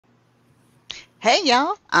Hey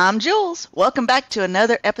y'all, I'm Jules. Welcome back to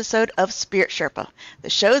another episode of Spirit Sherpa, the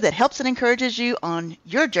show that helps and encourages you on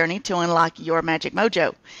your journey to unlock your magic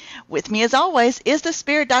mojo. With me as always is the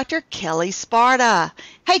spirit doctor, Kelle Sparta.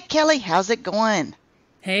 Hey Kelle, how's it going?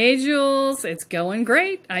 Hey Jules, it's going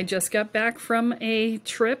great. I just got back from a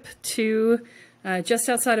trip to just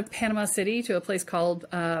outside of Panama City to a place called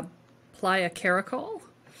Playa Caracol.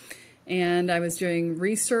 And I was doing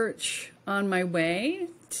research on my way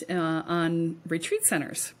on retreat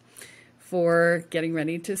centers for getting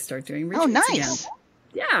ready to start doing retreats again.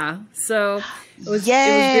 Yeah, so it was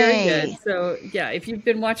very good. So yeah, if you've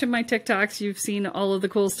been watching my TikToks, you've seen all of the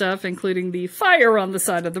cool stuff, including the fire on the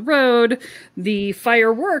side of the road, the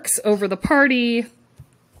fireworks over the party,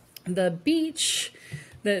 the beach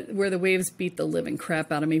where the waves beat the living crap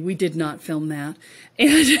out of me. We did not film that.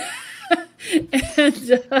 And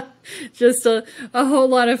and just a whole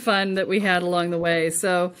lot of fun that we had along the way.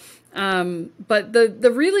 So, but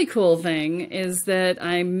the really cool thing is that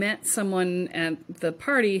I met someone at the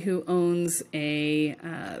party who owns a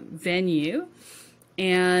venue,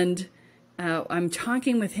 and I'm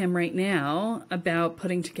talking with him right now about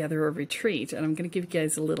putting together a retreat. And I'm going to give you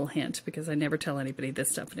guys a little hint because I never tell anybody this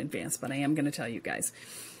stuff in advance, but I am going to tell you guys.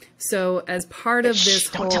 So as part of this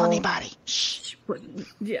whole... Don't tell anybody. Shh.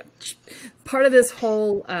 Yeah. Part of this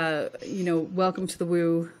whole, welcome to the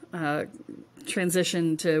woo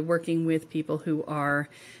transition to working with people who are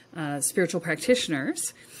spiritual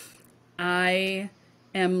practitioners, I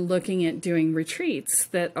am looking at doing retreats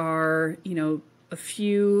that are, a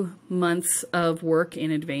few months of work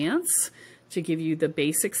in advance to give you the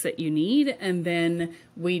basics that you need. And then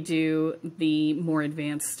we do the more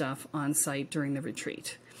advanced stuff on site during the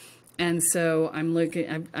retreat. And so I'm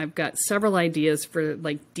looking, I've got several ideas for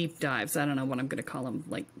like deep dives. I don't know what I'm going to call them,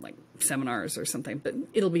 like seminars or something, but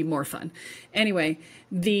it'll be more fun. Anyway,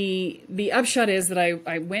 the upshot is that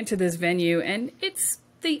I went to this venue and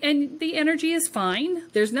the energy is fine.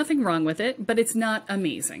 There's nothing wrong with it, but it's not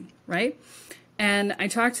amazing, right? And I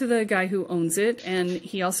talked to the guy who owns it, and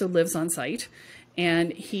he also lives on site,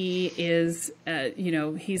 and he is,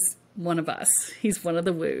 he's one of us. He's one of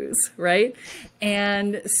the woos, right?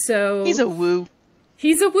 And so... He's a woo.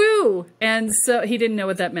 He's a woo. And so he didn't know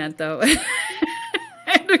what that meant, though. I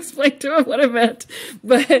had to explain to him what it meant.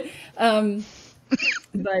 But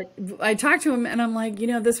I talked to him, and I'm like,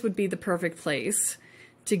 this would be the perfect place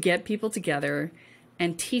to get people together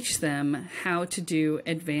and teach them how to do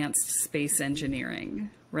advanced space engineering,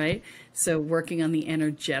 right? So working on the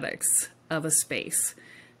energetics of a space,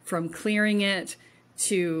 from clearing it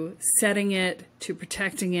to setting it, to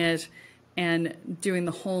protecting it, and doing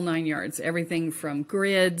the whole 9 yards. Everything from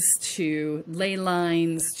grids to ley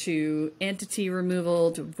lines to entity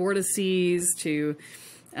removal to vortices to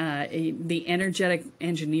the energetic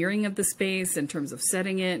engineering of the space in terms of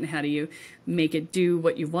setting it and how do you make it do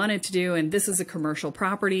what you want it to do. And this is a commercial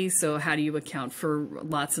property, so how do you account for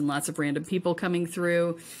lots and lots of random people coming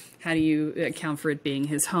through? How do you account for it being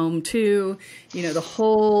his home too? The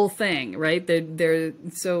whole thing, right?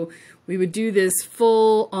 So we would do this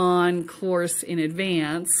full-on course in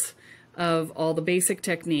advance of all the basic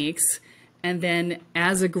techniques. And then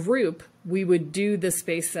as a group, we would do the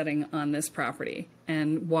space setting on this property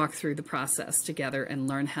and walk through the process together and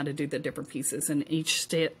learn how to do the different pieces. And at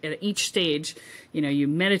each stage, you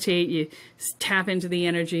meditate, you tap into the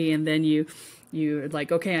energy, and then you're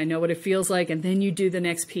like, okay, I know what it feels like. And then you do the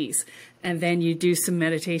next piece, and then you do some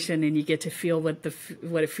meditation and you get to feel what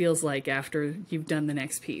it feels like after you've done the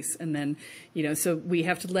next piece. And then, so we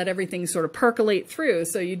have to let everything sort of percolate through.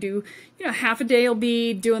 So you do, half a day will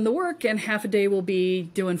be doing the work and half a day will be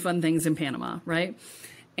doing fun things in Panama, right?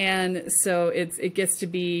 And so it gets to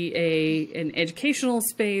be an educational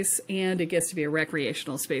space, and it gets to be a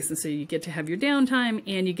recreational space. And so you get to have your downtime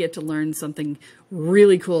and you get to learn something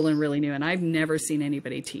really cool and really new. And I've never seen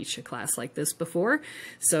anybody teach a class like this before.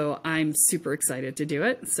 So I'm super excited to do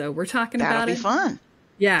it. So we're talking about it. That'll be fun.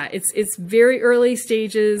 Yeah, it's very early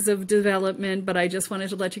stages of development, but I just wanted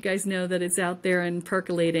to let you guys know that it's out there and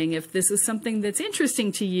percolating. If this is something that's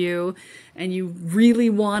interesting to you and you really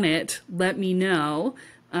want it, let me know.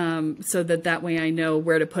 So that way I know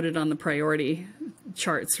where to put it on the priority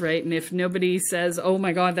charts, right? And if nobody says, oh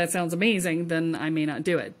my God, that sounds amazing, then I may not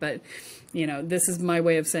do it. But, this is my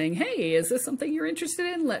way of saying, hey, is this something you're interested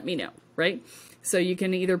in? Let me know, right? So you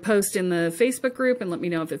can either post in the Facebook group and let me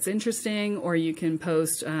know if it's interesting, or you can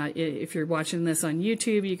post, if you're watching this on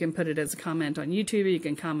YouTube, you can put it as a comment on YouTube. You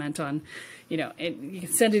can comment on, you can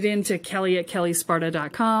send it in to Kelle at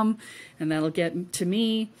kellesparta.com, and that'll get to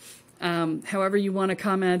me. However you want to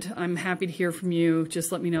comment, I'm happy to hear from you.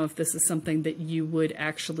 Just let me know if this is something that you would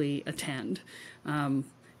actually attend.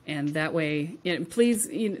 And that way, please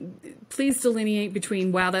delineate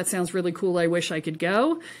between, wow, that sounds really cool, I wish I could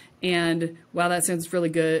go, and wow, that sounds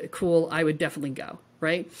really cool, I would definitely go,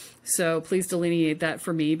 right? So please delineate that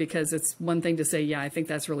for me, because it's one thing to say, yeah, I think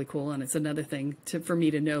that's really cool, and it's another thing for me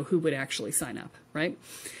to know who would actually sign up, right?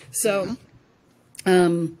 So,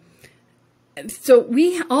 so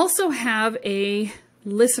we also have a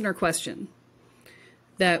listener question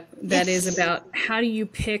that is about how do you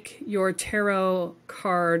pick your tarot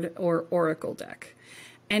card or oracle deck.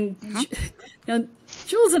 And now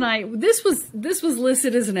Jules and I, this was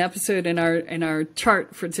listed as an episode in our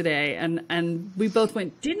chart for today, and we both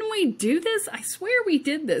went, didn't we do this? I swear we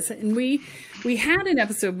did this. And we had an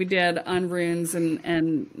episode we did on runes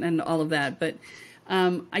and all of that, but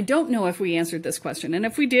I don't know if we answered this question. And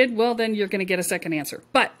if we did, well, then you're going to get a second answer.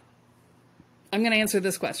 But I'm going to answer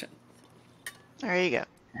this question. There you go.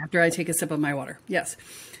 After I take a sip of my water. Yes.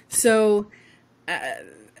 So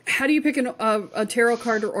how do you pick a tarot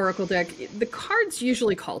card or oracle deck? The cards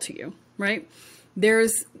usually call to you, right?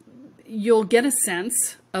 You'll get a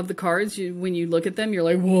sense of the cards. When you look at them, you're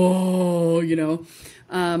like, whoa,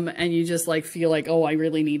 and you just like feel like, oh, I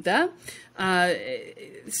really need that.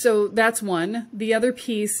 So that's one. The other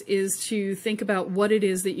piece is to think about what it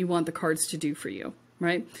is that you want the cards to do for you,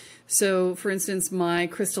 right? So for instance, my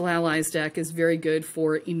Crystal Allies deck is very good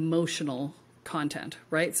for emotional content,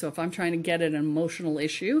 right? So if I'm trying to get at an emotional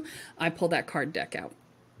issue, I pull that card deck out.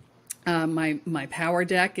 My power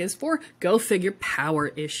deck is for, go figure, power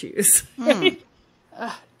issues.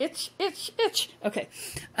 Itch. Okay.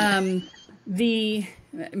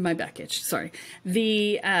 My back itch, sorry.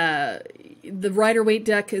 The Rider-Waite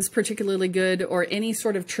deck is particularly good, or any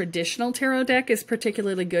sort of traditional tarot deck is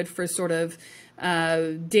particularly good for sort of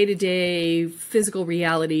day-to-day physical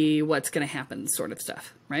reality, what's going to happen sort of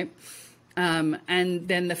stuff, right? And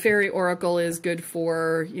then the Fairy Oracle is good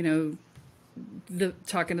for, the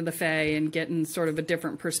talking to the Fae and getting sort of a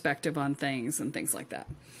different perspective on things and things like that.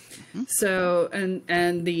 So,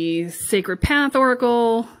 and the Sacred Path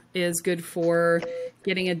Oracle is good for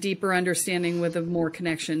getting a deeper understanding with a more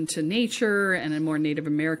connection to nature and a more Native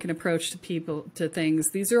American approach to things.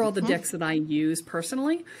 These are all the decks that I use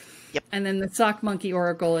personally. Yep. And then the Sock Monkey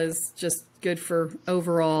Oracle is just good for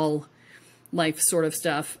overall life sort of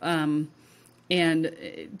stuff. And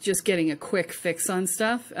just getting a quick fix on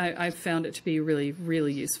stuff. I've found it to be really,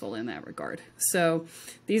 really useful in that regard. So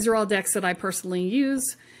these are all decks that I personally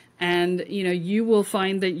use. And, you will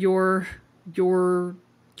find that your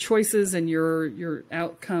choices and your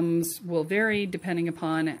outcomes will vary depending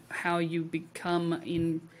upon how you come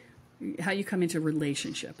into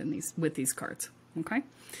relationship with these cards. Okay.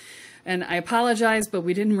 And I apologize, but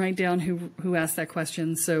we didn't write down who asked that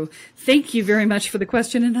question. So thank you very much for the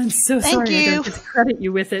question. And I'm so sorry I don't get to credit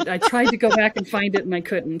you with it. I tried to go back and find it and I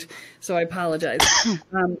couldn't. So I apologize.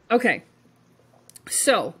 Okay.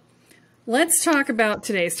 So let's talk about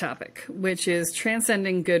today's topic, which is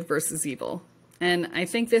transcending good versus evil. And I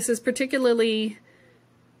think this is particularly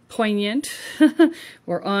poignant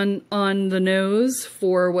or on the nose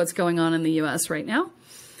for what's going on in the U.S. right now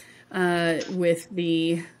with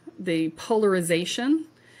the polarization.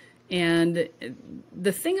 And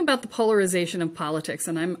the thing about the polarization of politics,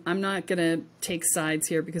 and I'm not going to take sides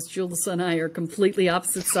here because Jules and I are completely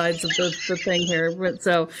opposite sides of the thing here. But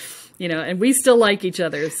so, and we still like each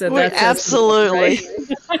other. So that's absolutely.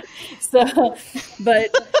 Right? So,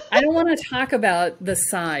 but I don't want to talk about the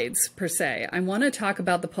sides per se. I want to talk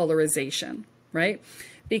about the polarization, right?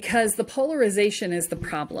 Because the polarization is the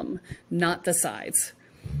problem, not the sides.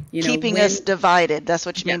 Keeping us divided. That's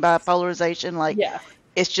what you mean by polarization.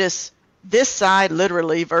 It's just this side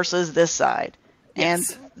literally versus this side.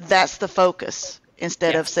 Yes. And that's the focus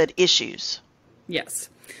instead of said issues. Yes.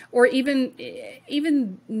 Or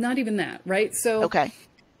even not even that, right? So, okay.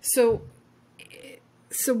 So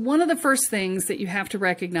one of the first things that you have to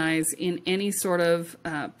recognize in any sort of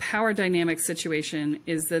power dynamic situation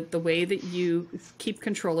is that the way that you keep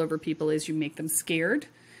control over people is you make them scared.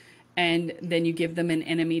 And then you give them an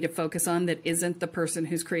enemy to focus on that isn't the person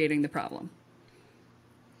who's creating the problem.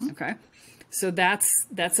 Okay. So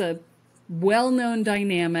that's a well-known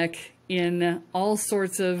dynamic in all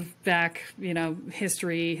sorts of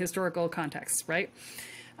historical contexts, right?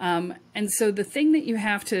 And so the thing that you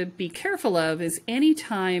have to be careful of is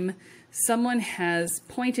anytime someone has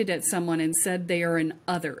pointed at someone and said they are an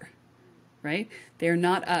other, right? They are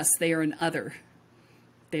not us. They are an other.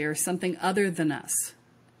 They are something other than us.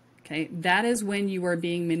 Okay, that is when you are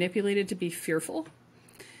being manipulated to be fearful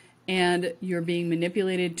and you're being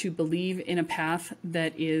manipulated to believe in a path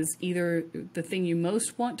that is either the thing you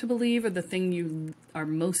most want to believe or the thing you are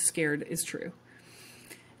most scared is true.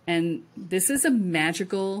 And this is a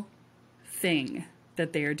magical thing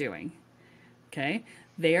that they are doing. Okay?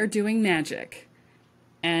 They are doing magic.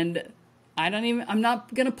 And I'm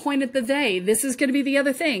not going to point at the they. This is going to be the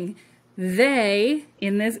other thing. They,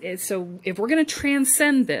 in this, so if we're going to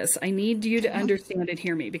transcend this, I need you to understand and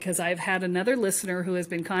hear me, because I've had another listener who has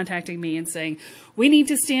been contacting me and saying, we need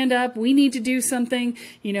to stand up, we need to do something,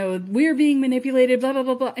 we're being manipulated, blah, blah,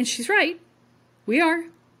 blah, blah. And she's right. We are.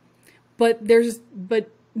 But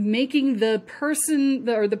making the person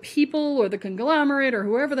or the people or the conglomerate or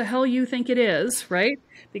whoever the hell you think it is, right?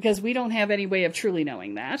 Because we don't have any way of truly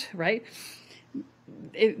knowing that, right?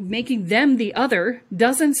 Making them the other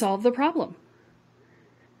doesn't solve the problem,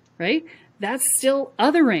 right? That's still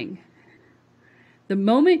othering. The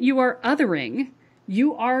moment you are othering,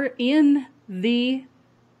 you are in the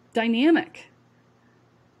dynamic.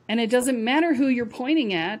 And it doesn't matter who you're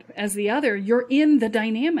pointing at as the other, you're in the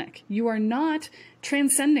dynamic. You are not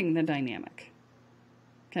transcending the dynamic.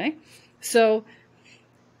 Okay? So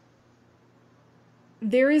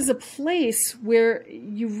there is a place where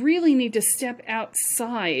you really need to step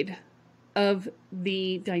outside of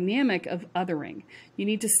the dynamic of othering. You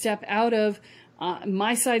need to step out of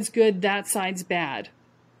my side's good, that side's bad.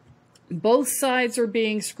 Both sides are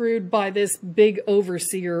being screwed by this big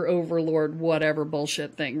overseer, overlord, whatever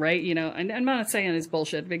bullshit thing, right? And I'm not saying it's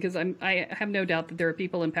bullshit, because I have no doubt that there are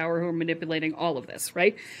people in power who are manipulating all of this,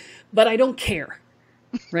 right? But I don't care,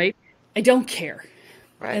 right? I don't care.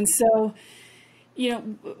 Right. And so,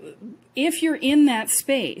 if you're in that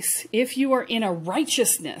space, if you are in a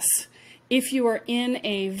righteousness, if you are in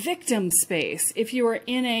a victim space, if you are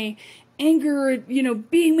in a anger,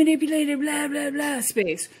 being manipulated, blah, blah, blah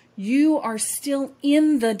space, you are still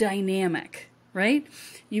in the dynamic, right?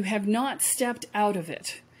 You have not stepped out of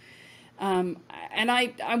it. And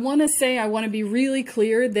I want to be really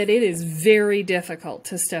clear that it is very difficult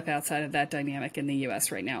to step outside of that dynamic in the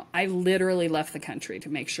US right now. I literally left the country to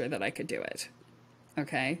make sure that I could do it.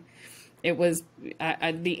 Okay. It was,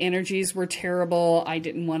 the energies were terrible. I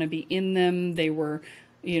didn't want to be in them. They were,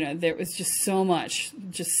 there was just so much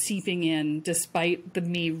just seeping in, despite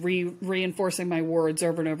me reinforcing my words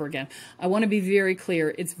over and over again. I want to be very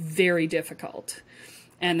clear. It's very difficult.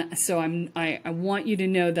 And so I want you to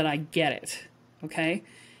know that I get it. Okay.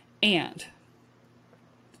 And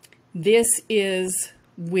this is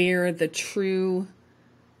where the true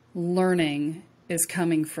learning is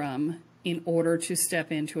coming from in order to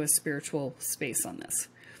step into a spiritual space on this.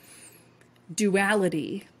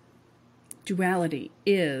 Duality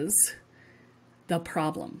is the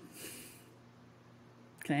problem.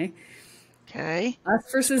 Okay? Okay.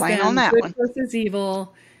 Us versus Explain them, on that good one. versus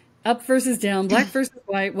evil, up versus down, black versus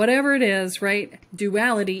white, whatever it is, right?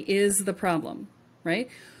 Duality is the problem,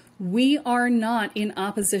 right? We are not in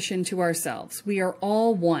opposition to ourselves. We are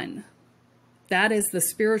all one. That is the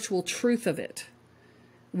spiritual truth of it.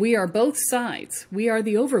 We are both sides. We are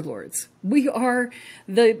the overlords. We are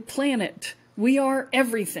the planet. We are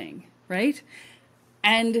everything, right?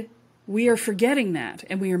 And we are forgetting that,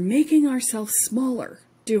 and we are making ourselves smaller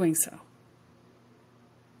doing so.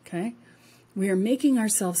 Okay? We are making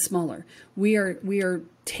ourselves smaller. We are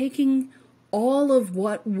taking all of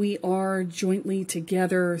what we are jointly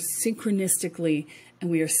together synchronistically, and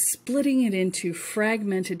we are splitting it into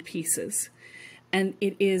fragmented pieces. And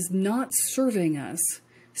it is not serving us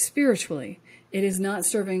spiritually. It is not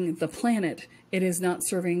serving the planet. It is not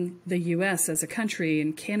serving the US as a country,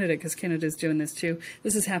 and Canada, because Canada is doing this too.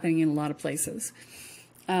 This is happening in a lot of places.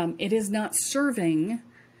 It is not serving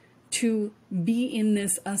to be in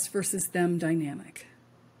this us versus them dynamic.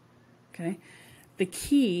 Okay? The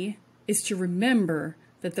key is to remember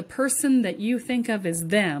that the person that you think of as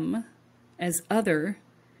them, as other,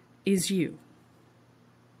 is you.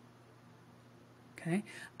 Okay?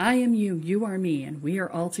 I am you, you are me, and we are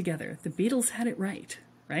all together. The Beatles had it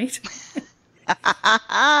right?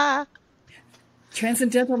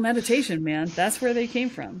 Transcendental meditation, man. That's where they came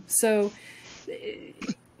from. So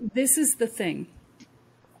this is the thing.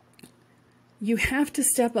 You have to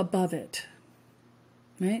step above it,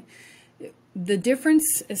 right? The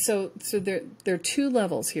difference, so there are two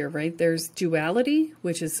levels here, right? There's duality,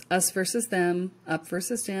 which is us versus them, up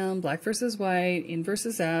versus down, black versus white, in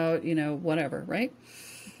versus out, whatever, right?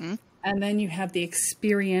 Mm-hmm. And then you have the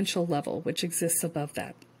experiential level, which exists above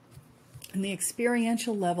that. And the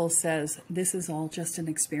experiential level says, this is all just an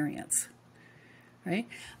experience, right?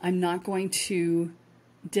 I'm not going to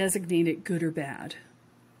designate it good or bad.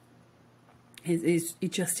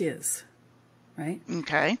 It just is, right?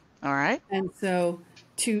 Okay. All right. And so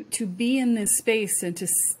to be in this space and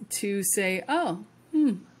to say, oh,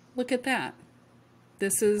 look at that.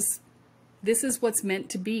 This is what's meant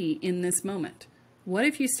to be in this moment. What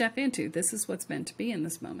if you step into this is what's meant to be in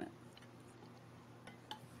this moment?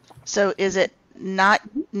 So is it not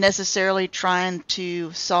necessarily trying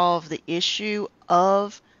to solve the issue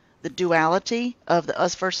of the duality of the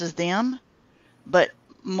us versus them, but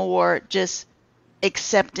more just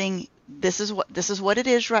accepting this is what it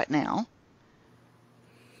is right now?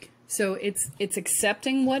 So it's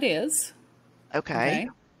accepting what is. Okay.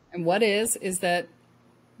 And what is that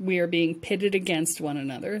we are being pitted against one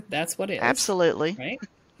another. That's what is. Absolutely. Right?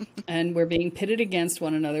 And we're being pitted against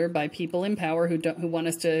one another by people in power who want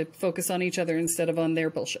us to focus on each other instead of on their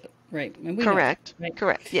bullshit. Right? And we Correct. Know, right?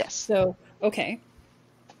 Correct. Yes. So, okay.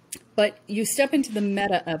 But you step into the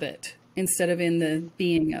meta of it instead of in the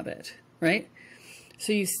being of it, right?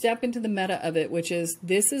 So you step into the meta of it, which is,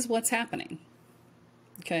 this is what's happening.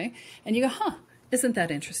 Okay? And you go, isn't that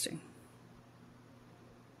interesting?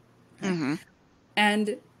 Okay. Mm-hmm.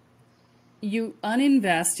 And you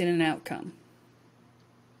uninvest in an outcome.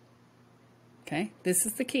 Okay? This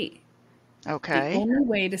is the key. Okay. The only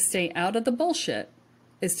way to stay out of the bullshit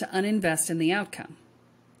is to uninvest in the outcome.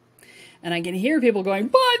 And I can hear people going,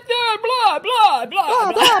 but blah, blah, blah,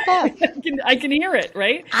 blah, blah, blah. I can hear it,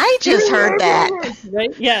 right? I just heard that.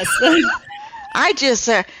 Right? Yes. I just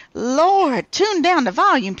said, Lord, tune down the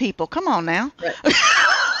volume, people. Come on now. Right.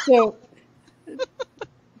 So,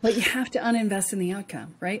 but you have to uninvest in the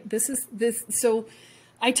outcome, right? This. So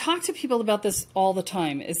I talk to people about this all the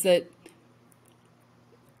time, is that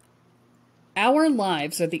our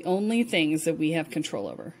lives are the only things that we have control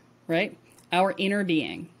over, right? Our inner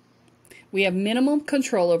being. We have minimal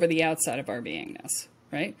control over the outside of our beingness,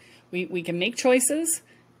 right? We can make choices,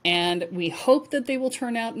 and we hope that they will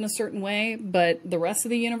turn out in a certain way, but the rest of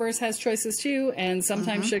the universe has choices too, and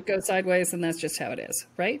sometimes shit goes sideways, and that's just how it is,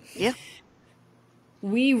 right? Yeah.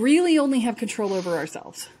 We really only have control over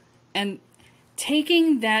ourselves. And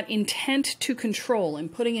taking that intent to control and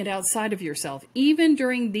putting it outside of yourself, even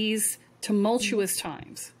during these tumultuous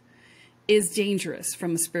times, is dangerous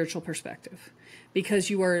from a spiritual perspective, because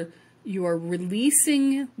you are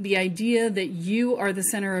releasing the idea that you are the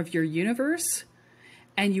center of your universe,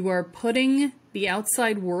 and you are putting the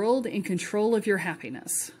outside world in control of your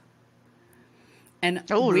happiness. And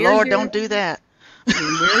oh, Lord, don't do that. Where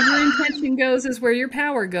your intention goes is where your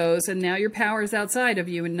power goes, and now your power is outside of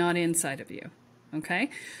you and not inside of you. Okay?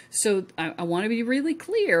 So I want to be really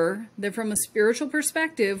clear that from a spiritual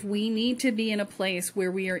perspective, we need to be in a place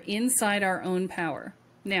where we are inside our own power.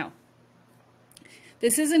 Now,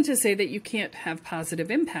 this isn't to say that you can't have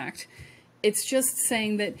positive impact. It's just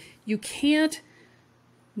saying that you can't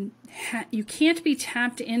be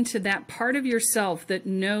tapped into that part of yourself that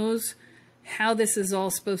knows how this is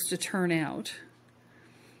all supposed to turn out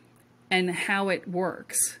and how it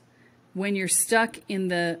works when you're stuck in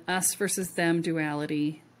the us versus them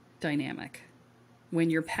duality dynamic. When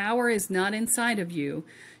your power is not inside of you,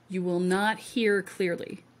 you will not hear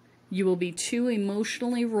clearly. You will be too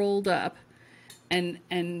emotionally rolled up and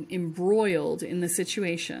embroiled in the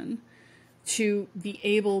situation to be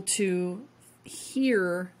able to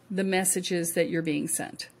hear the messages that you're being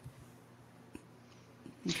sent.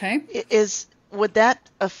 Okay? Would that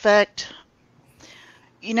affect,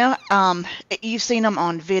 you've seen them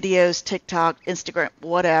on videos, TikTok, Instagram,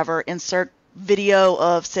 whatever, insert video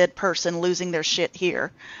of said person losing their shit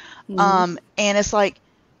here. And it's like,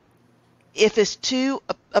 if it's too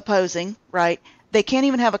opposing, right, they can't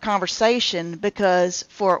even have a conversation, because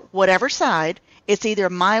for whatever side, it's either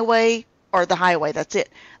my way or the highway. That's it.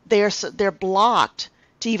 They're blocked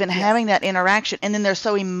to even having that interaction, and then they're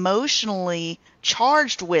so emotionally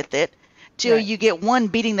charged with it till you get one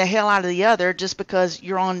beating the hell out of the other just because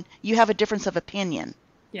you have a difference of opinion.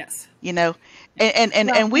 Yes.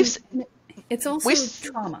 And we've. It's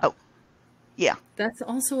also trauma. Oh, yeah. That's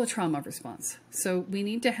also a trauma response. So we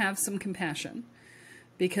need to have some compassion,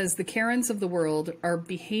 because the Karens of the world are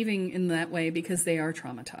behaving in that way because they are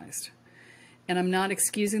traumatized. And I'm not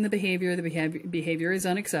excusing the behavior. The behavior is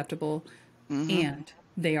unacceptable, and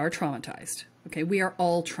they are traumatized. Okay, we are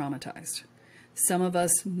all traumatized. Some of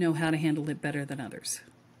us know how to handle it better than others.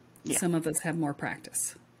 Yeah. Some of us have more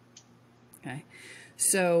practice. Okay,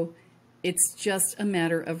 so it's just a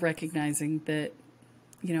matter of recognizing that,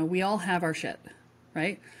 we all have our shit,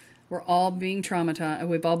 right? We're all being traumatized.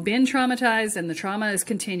 We've all been traumatized, and the trauma is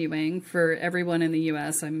continuing for everyone in the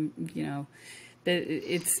U.S.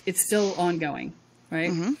 It's still ongoing,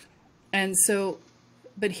 right? And so,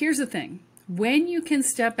 but here's the thing. When you can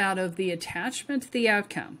step out of the attachment to the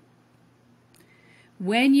outcome,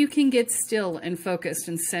 When you can get still and focused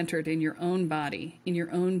and centered in your own body, in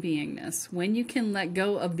your own beingness, when you can let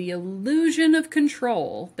go of the illusion of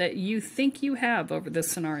control that you think you have over this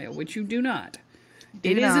scenario, which you do not.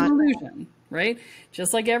 It is an illusion, right?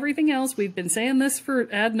 Just like everything else, we've been saying this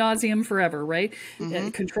for ad nauseum forever, right?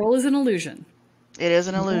 Control is an illusion. It is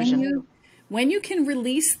an illusion. When you can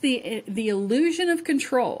release the illusion of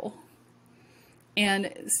control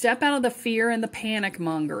and step out of the fear and the panic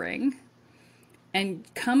mongering, and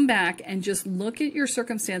come back and just look at your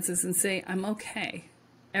circumstances and say, I'm okay.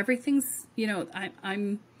 Everything's, you know,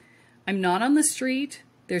 I'm not on the street.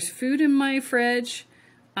 There's food in my fridge.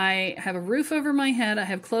 I have a roof over my head. I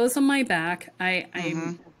have clothes on my back.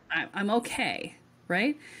 I'm okay,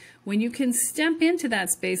 right? When you can step into that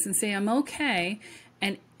space and say, I'm okay,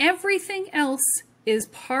 and everything else is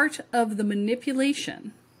part of the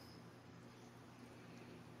manipulation,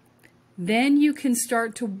 then you can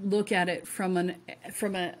start to look at it from a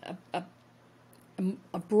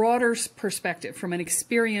broader perspective, from an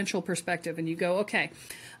experiential perspective. And you go, okay,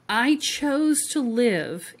 I chose to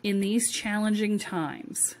live in these challenging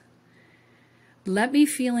times. Let me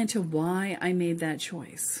feel into why I made that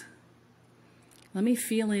choice. Let me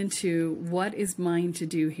feel into what is mine to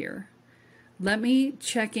do here. Let me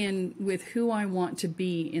check in with who I want to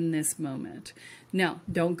be in this moment. Now,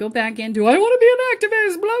 don't go back into, I want to be an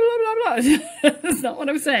activist, blah, blah, blah, blah. That's not what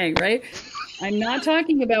I'm saying, right? I'm not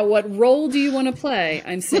talking about what role do you want to play.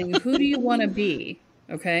 I'm saying, who do you want to be,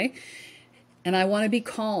 okay? And I want to be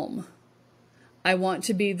calm. I want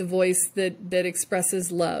to be the voice that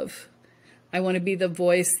expresses love. I want to be the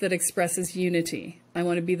voice that expresses unity. I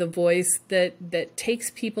want to be the voice that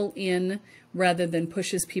takes people in rather than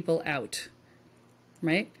pushes people out,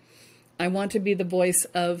 right? I want to be the voice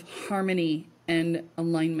of harmony and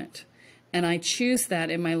alignment. And I choose that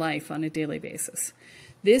in my life on a daily basis.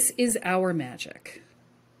 This is our magic.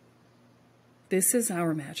 This is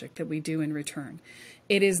our magic that we do in return.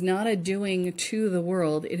 It is not a doing to the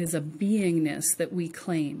world. It is a beingness that we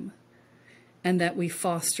claim and that we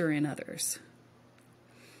foster in others.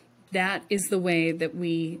 That is the way that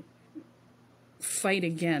we fight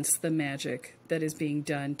against the magic that is being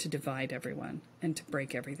done to divide everyone and to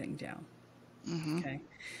break everything down. Okay?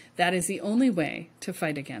 That is the only way to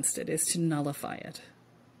fight against it, is to nullify it.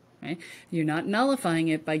 Right? You're not nullifying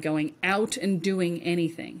it by going out and doing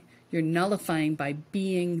anything. You're nullifying by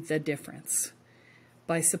being the difference,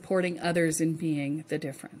 by supporting others in being the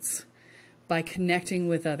difference, by connecting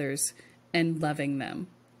with others and loving them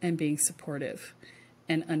and being supportive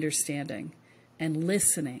and understanding and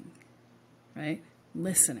listening, right?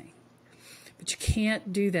 Listening. But you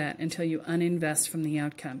can't do that until you uninvest from the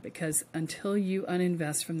outcome, because until you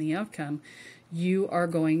uninvest from the outcome, you are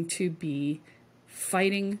going to be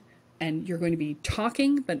fighting, and you're going to be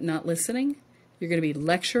talking but not listening. You're going to be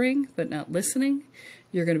lecturing but not listening.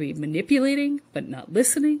 You're going to be manipulating but not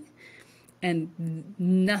listening. And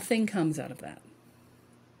nothing comes out of that.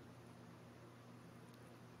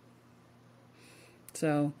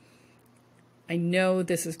 So I know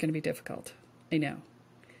this is going to be difficult. I know.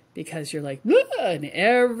 Because you're like, and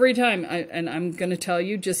every time, I'm going to tell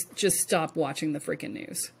you, just stop watching the freaking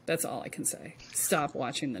news. That's all I can say. Stop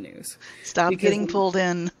watching the news. Stop getting pulled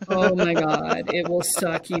in. Oh my God. It will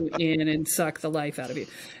suck you in and suck the life out of you.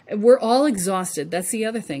 We're all exhausted. That's the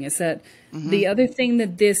other thing, is that the other thing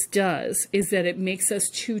that this does is that it makes us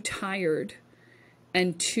too tired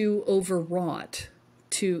and too overwrought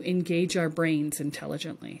to engage our brains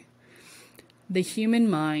intelligently. The human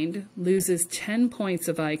mind loses 10 points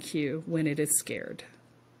of IQ when it is scared.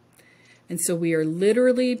 And so we are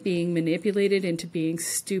literally being manipulated into being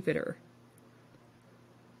stupider.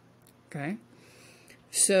 Okay?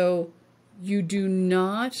 So you do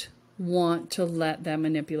not want to let that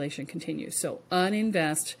manipulation continue. So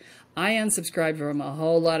uninvest. I unsubscribed from a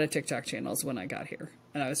whole lot of TikTok channels when I got here.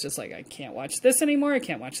 And I was just like, I can't watch this anymore. I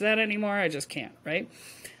can't watch that anymore. I just can't, right?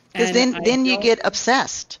 Because then you get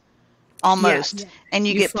obsessed. Almost. Yeah. And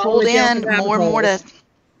you get pulled in more and more to...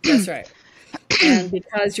 That's right. And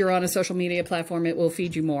because you're on a social media platform, it will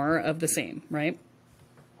feed you more of the same, right?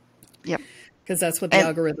 Yep. Because that's what the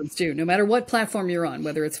algorithms do. No matter what platform you're on,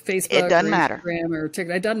 whether it's Facebook or Instagram or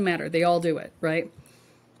TikTok, it doesn't matter. They all do it, right?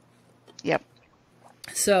 Yep.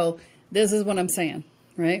 So this is what I'm saying,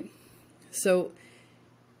 right? So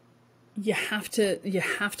you have to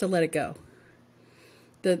let it go.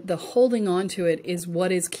 The holding on to it is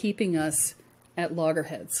what is keeping us at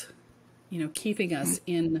loggerheads, keeping us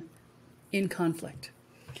in conflict.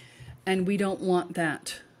 And we don't want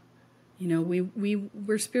that. You know,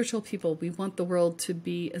 we're spiritual people. We want the world to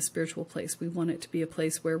be a spiritual place. We want it to be a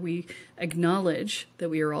place where we acknowledge that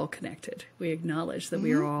we are all connected. We acknowledge that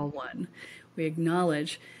we are all one. We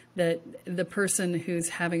acknowledge that the person who's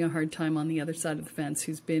having a hard time on the other side of the fence,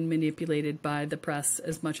 who's been manipulated by the press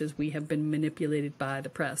as much as we have been manipulated by the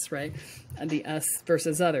press, right? The us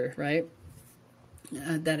versus other, right?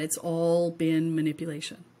 That it's all been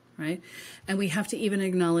manipulation, right? And we have to even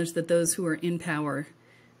acknowledge that those who are in power,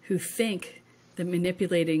 who think that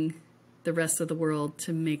manipulating the rest of the world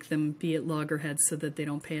to make them be at loggerheads so that they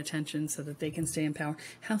don't pay attention, so that they can stay in power.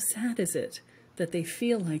 How sad is it that they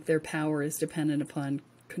feel like their power is dependent upon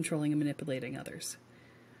controlling and manipulating others?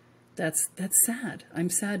 That's sad. I'm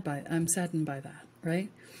saddened by that, right?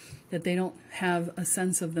 That they don't have a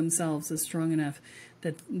sense of themselves as strong enough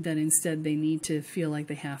that instead they need to feel like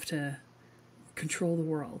they have to control the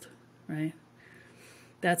world, right?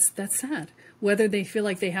 That's sad. Whether they feel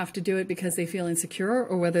like they have to do it because they feel insecure,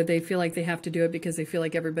 or whether they feel like they have to do it because they feel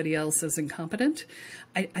like everybody else is incompetent,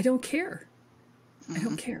 I don't care. I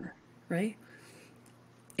don't care, right?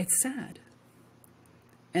 It's sad.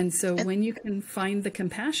 And so when you can find the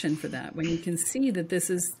compassion for that, when you can see that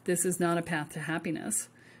this is not a path to happiness,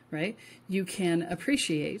 right? You can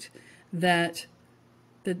appreciate that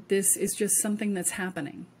this is just something that's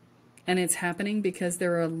happening. And it's happening because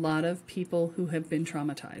there are a lot of people who have been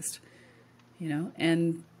traumatized, you know,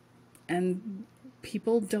 and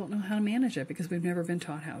people don't know how to manage it because we've never been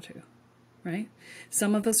taught how to, right?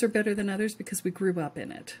 Some of us are better than others because we grew up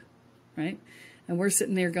in it, right? And we're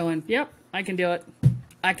sitting there going, yep, I can do it.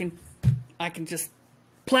 I can just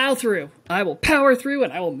plow through. I will power through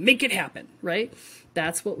and I will make it happen, right?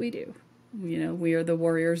 That's what we do. You know, we are the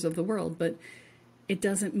warriors of the world, but it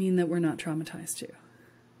doesn't mean that we're not traumatized too.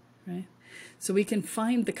 Right? So we can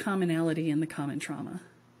find the commonality in the common trauma.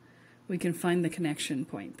 We can find the connection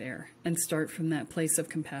point there and start from that place of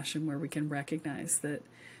compassion where we can recognize that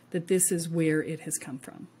this is where it has come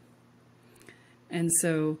from. And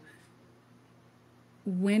so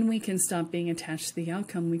when we can stop being attached to the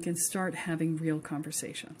outcome, we can start having real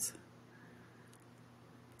conversations.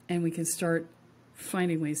 And we can start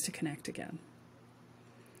finding ways to connect again.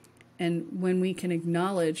 And when we can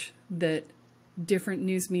acknowledge that different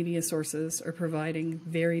news media sources are providing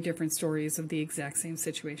very different stories of the exact same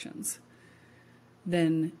situations,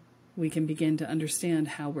 then we can begin to understand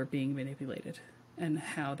how we're being manipulated and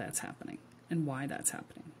how that's happening and why that's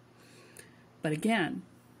happening. But again,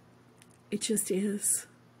 it just is.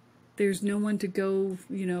 There's no one to go,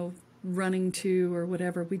 you know, running to or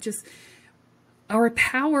whatever. Our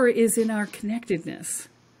power is in our connectedness.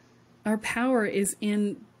 Our power is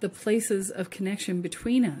in the places of connection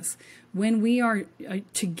between us. When we are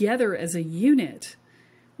together as a unit,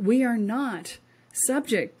 we are not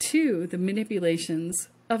subject to the manipulations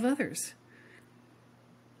of others.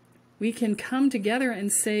 We can come together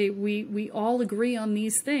and say we all agree on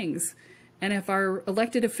these things. And if our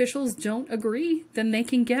elected officials don't agree, then they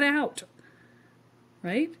can get out.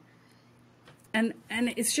 Right? And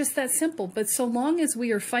it's just that simple. But so long as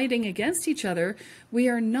we are fighting against each other, we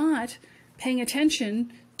are not paying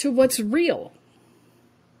attention to what's real.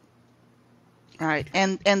 Right.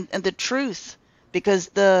 And the truth, because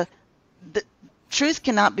the truth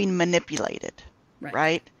cannot be manipulated.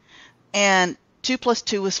 Right? And 2 +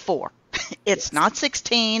 2 is 4. It's not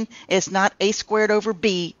 16. It's not a squared over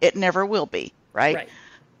b. It never will be. Right?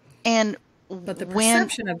 But the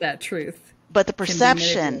perception of that truth. But the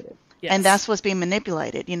perception. Yes. And that's what's being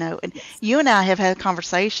manipulated, you know. And you and I have had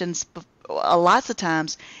conversations lots of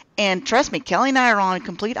times. And trust me, Kelly and I are on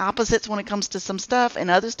complete opposites when it comes to some stuff. And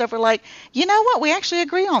other stuff we're like, you know what? We actually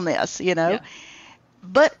agree on this, you know. Yeah.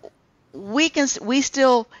 But we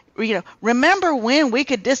still, you know, remember when we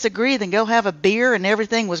could disagree, then go have a beer and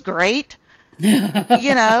everything was great? You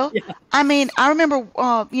know? Yeah. I mean, I remember,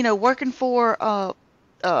 you know, working for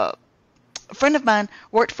a friend of mine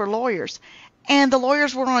worked for lawyers. And the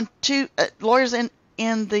lawyers were on lawyers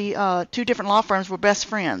in the 2 different law firms were best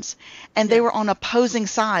friends. And they were on opposing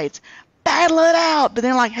sides. Battle it out. But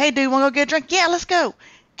then like, hey, dude, want to go get a drink? Yeah, let's go.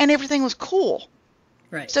 And everything was cool.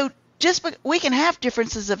 Right. So we can have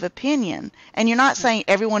differences of opinion. And you're not saying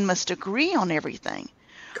everyone must agree on everything.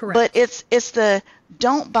 Correct. But it's the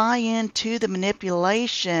don't buy into the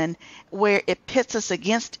manipulation where it pits us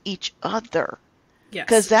against each other. Yes.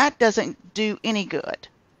 Because that doesn't do any good.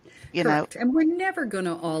 you know. Correct. And we're never going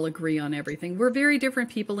to all agree on everything. We're very different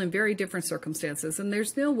people in very different circumstances. And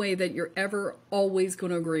there's no way that you're ever always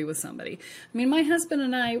going to agree with somebody. I mean, my husband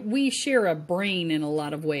and I, we share a brain in a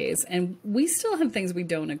lot of ways. And we still have things we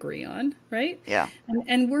don't agree on, right? Yeah.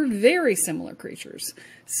 And we're very similar creatures.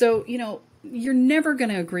 So, you know, you're never going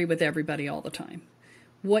to agree with everybody all the time.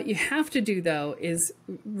 What you have to do, though, is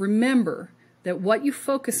remember that what you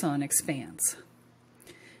focus on expands.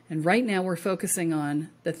 And right now we're focusing on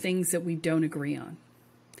the things that we don't agree on.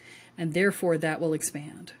 And therefore that will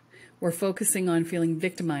expand. We're focusing on feeling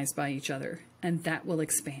victimized by each other, and that will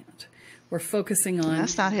expand. We're focusing on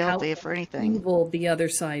that's not healthy how for anything. Evil the other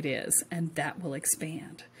side is, and that will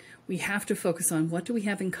expand. We have to focus on what do we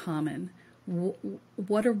have in common?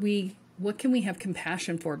 What can we have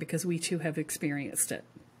compassion for because we too have experienced it?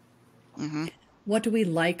 Mm-hmm. What do we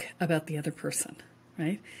like about the other person,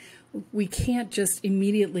 right? We can't just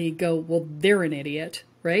immediately go, well, they're an idiot,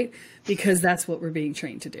 right? Because that's what we're being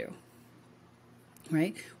trained to do,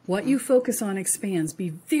 right? What you focus on expands. Be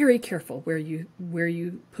very careful where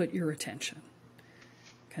you put your attention,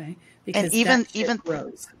 okay? Because and even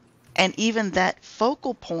grows. And even that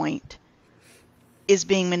focal point is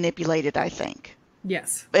being manipulated, I think.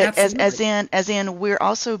 Yes, absolutely. As in, we're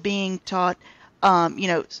also being taught, you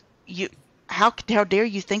know, how dare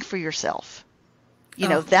you think for yourself? You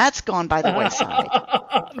know, that's gone by the wayside,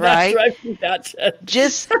 right?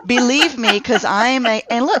 Just believe me, because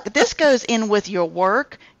and look, this goes in with your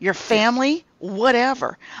work, your family,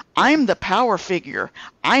 whatever. I'm the power figure.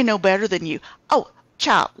 I know better than you. Oh,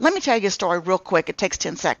 child, let me tell you a story real quick. It takes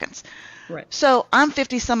 10 seconds. Right. So I'm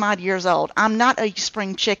 50 some odd years old. I'm not a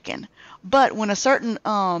spring chicken. But when a certain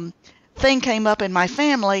thing came up in my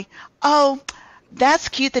family, oh, that's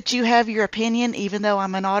cute that you have your opinion, even though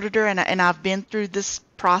I'm an auditor and I've been through this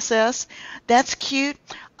process. That's cute.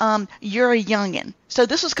 You're a youngin. So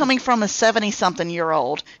this was coming from a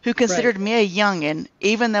 70-something-year-old who considered me a youngin,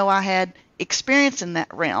 even though I had experience in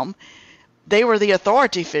that realm. They were the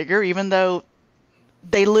authority figure, even though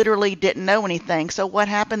they literally didn't know anything. So what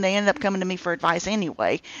happened? They ended up coming to me for advice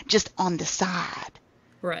anyway, just on the side.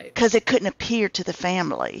 Right. Because it couldn't appear to the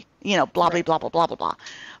family, you know, blah, blah, blah, blah, blah, blah, blah.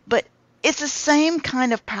 But it's the same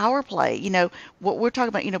kind of power play, you know, what we're talking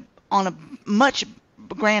about, you know, on a much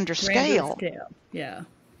grander scale. Yeah.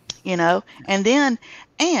 You know,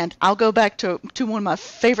 and I'll go back to one of my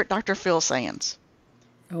favorite Dr. Phil sayings.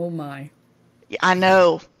 Oh, my. I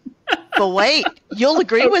know. But wait, you'll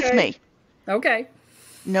agree with me. Okay.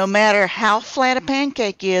 No matter how flat a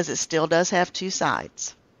pancake is, it still does have two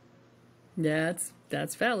sides. Yeah,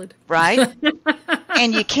 that's valid. Right?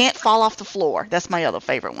 And you can't fall off the floor. That's my other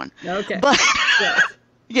favorite one. Okay. But,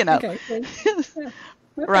 you know. Okay. Yeah. Okay.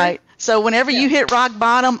 Right. So whenever you hit rock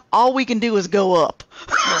bottom, all we can do is go up.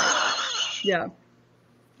 Yeah.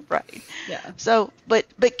 Right. Yeah. So, but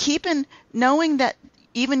knowing that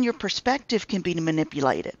even your perspective can be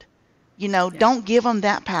manipulated. You know, don't give them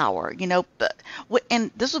that power. You know,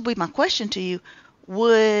 and this would be my question to you.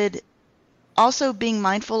 Would also being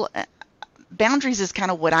mindful, boundaries is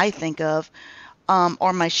kind of what I think of,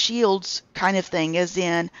 or my shields kind of thing, as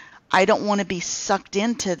in I don't want to be sucked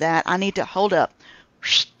into that. I need to hold up.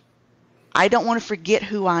 I don't want to forget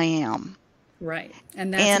who I am. Right.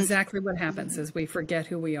 And that's exactly what happens is we forget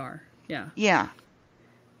who we are. Yeah. Yeah.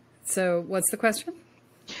 So what's the question?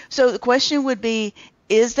 So the question would be,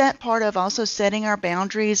 is that part of also setting our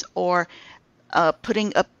boundaries or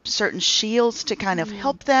putting up certain shields to kind of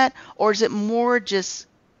help that? Or is it more just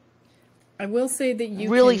I will say that you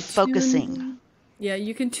really can focusing?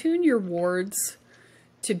 You can tune your wards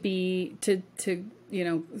to be, to you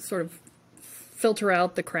know, sort of filter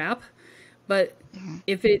out the crap. But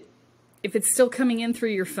if it's still coming in through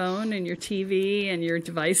your phone and your TV and your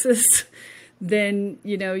devices, then,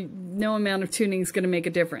 you know, no amount of tuning is going to make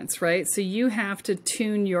a difference, right? So you have to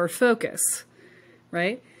tune your focus,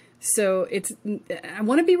 right? So I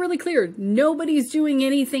want to be really clear. Nobody's doing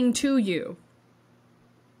anything to you.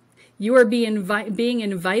 You are being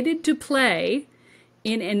invited to play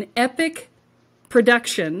in an epic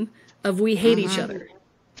production of We Hate Each Other.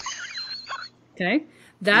 Okay?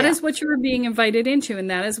 That is what you are being invited into, and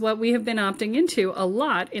that is what we have been opting into a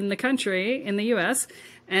lot in the country, in the U.S.,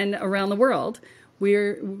 and around the world.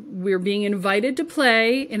 We're being invited to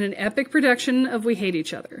play in an epic production of We Hate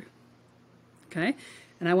Each Other. Okay?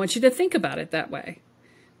 And I want you to think about it that way.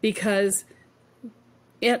 Because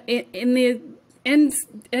in the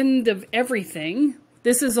end of everything,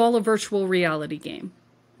 this is all a virtual reality game,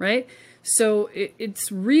 right? So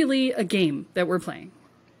it's really a game that we're playing.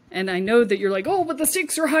 And I know that you're like, oh, but the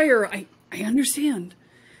stakes are higher. I understand.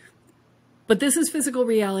 But this is physical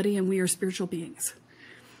reality and we are spiritual beings.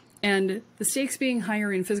 And the stakes being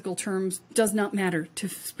higher in physical terms does not matter to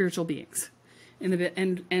spiritual beings in the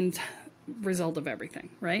end result of everything,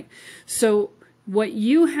 right? So what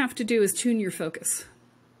you have to do is tune your focus.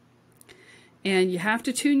 And you have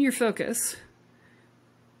to tune your focus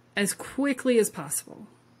as quickly as possible,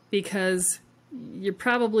 because you're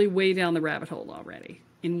probably way down the rabbit hole already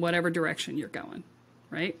in whatever direction you're going,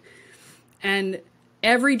 right? And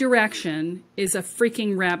every direction is a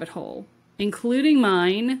freaking rabbit hole, including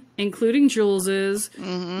mine, including Jules's,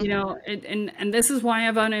 you know, and this is why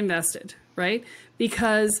I've uninvested, right?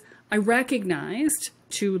 Because I recognized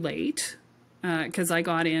too late, because I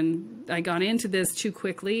got into this too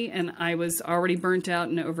quickly, and I was already burnt out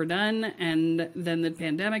and overdone, and then the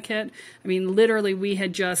pandemic hit. I mean, literally, we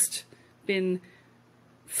had just been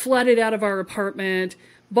flooded out of our apartment,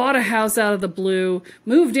 bought a house out of the blue,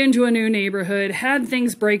 moved into a new neighborhood, had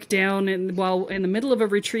things break down while in the middle of a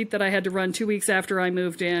retreat that I had to run 2 weeks after I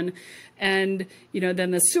moved in. And, you know,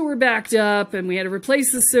 then the sewer backed up and we had to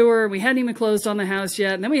replace the sewer. We hadn't even closed on the house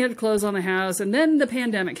yet. And then we had to close on the house. And then the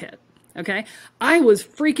pandemic hit. Okay. I was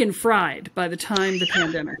freaking fried by the time the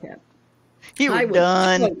pandemic hit. You were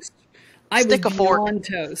done. Toast. I was beyond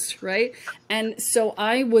toast, right? And so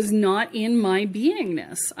I was not in my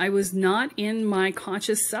beingness. I was not in my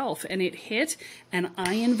conscious self. And it hit, and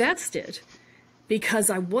I invested because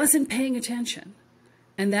I wasn't paying attention.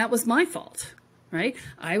 And that was my fault, right?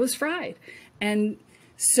 I was fried. And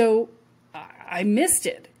so I missed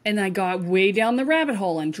it. And I got way down the rabbit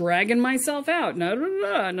hole and dragging myself out. No,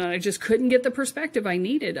 I just couldn't get the perspective I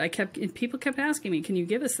needed. People kept asking me, can you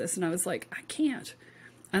give us this? And I was like, I can't.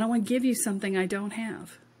 I don't want to give you something I don't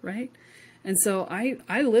have, right? And so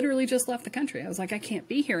I literally just left the country. I was like, I can't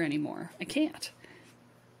be here anymore. I can't.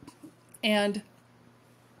 And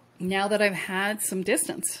now that I've had some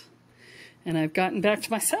distance and I've gotten back to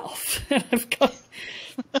myself, and I've got,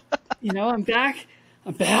 you know, I'm back.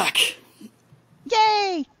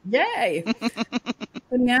 Yay! Yay!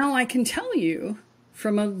 But now I can tell you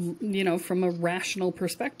from a rational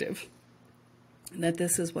perspective that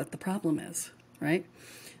this is what the problem is, right?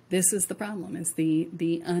 This is the problem. It's the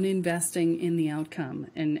uninvesting in the outcome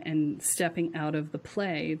and stepping out of the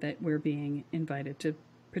play that we're being invited to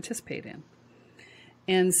participate in.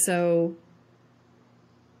 And so,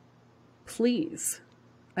 please,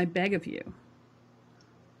 I beg of you,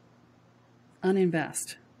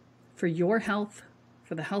 uninvest for your health,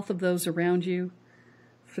 for the health of those around you,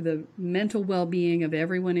 for the mental well-being of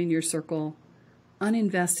everyone in your circle.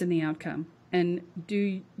 Uninvest in the outcome. And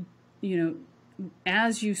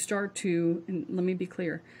as you start to, and let me be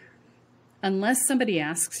clear, unless somebody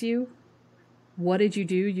asks you, what did you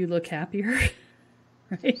do? You look happier,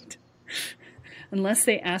 right? Unless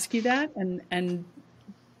they ask you that, and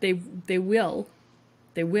they will,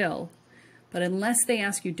 but unless they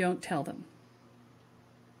ask you, don't tell them,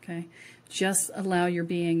 okay? Just allow your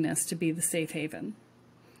beingness to be the safe haven.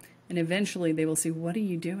 And eventually they will see, what are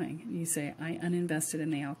you doing? And you say, I uninvested in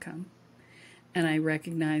the outcome. And I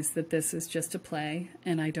recognize that this is just a play,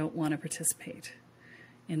 and I don't want to participate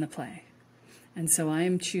in the play. And so I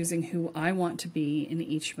am choosing who I want to be in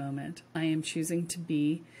each moment. I am choosing to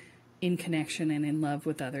be in connection and in love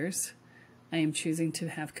with others. I am choosing to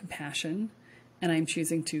have compassion, and I'm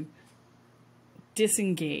choosing to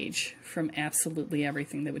disengage from absolutely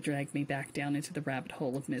everything that would drag me back down into the rabbit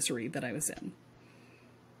hole of misery that I was in.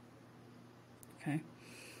 Okay?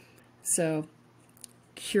 So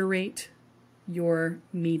curate your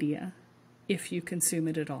media if you consume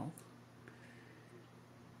it at all.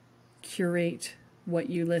 Curate what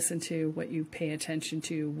you listen to, what you pay attention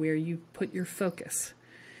to, where you put your focus,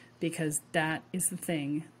 because that is the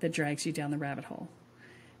thing that drags you down the rabbit hole.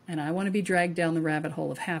 And I want to be dragged down the rabbit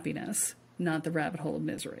hole of happiness, not the rabbit hole of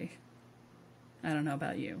misery. I don't know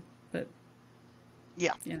about you, but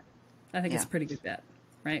yeah, I think it's a pretty good bet,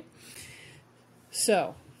 right?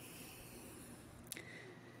 So,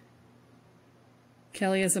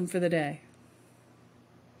 Kellyism for the day.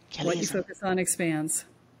 What you focus on expands.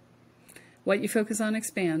 What you focus on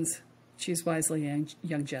expands. Choose wisely,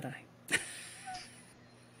 young Jedi.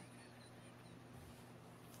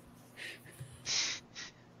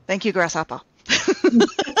 Thank you, Grasshopper.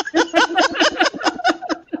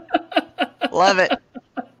 Love it.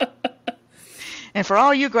 And for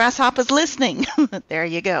all you grasshoppers listening, there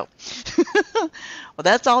you go. Well,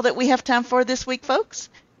 that's all that we have time for this week, folks.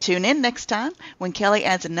 Tune in next time when Kelle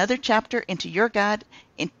adds another chapter into your guide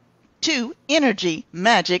into energy,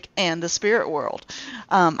 magic, and the spirit world.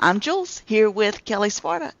 I'm Jules, here with Kelle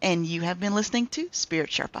Sparta, and you have been listening to Spirit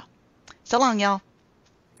Sherpa. So long, y'all.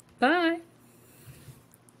 Bye.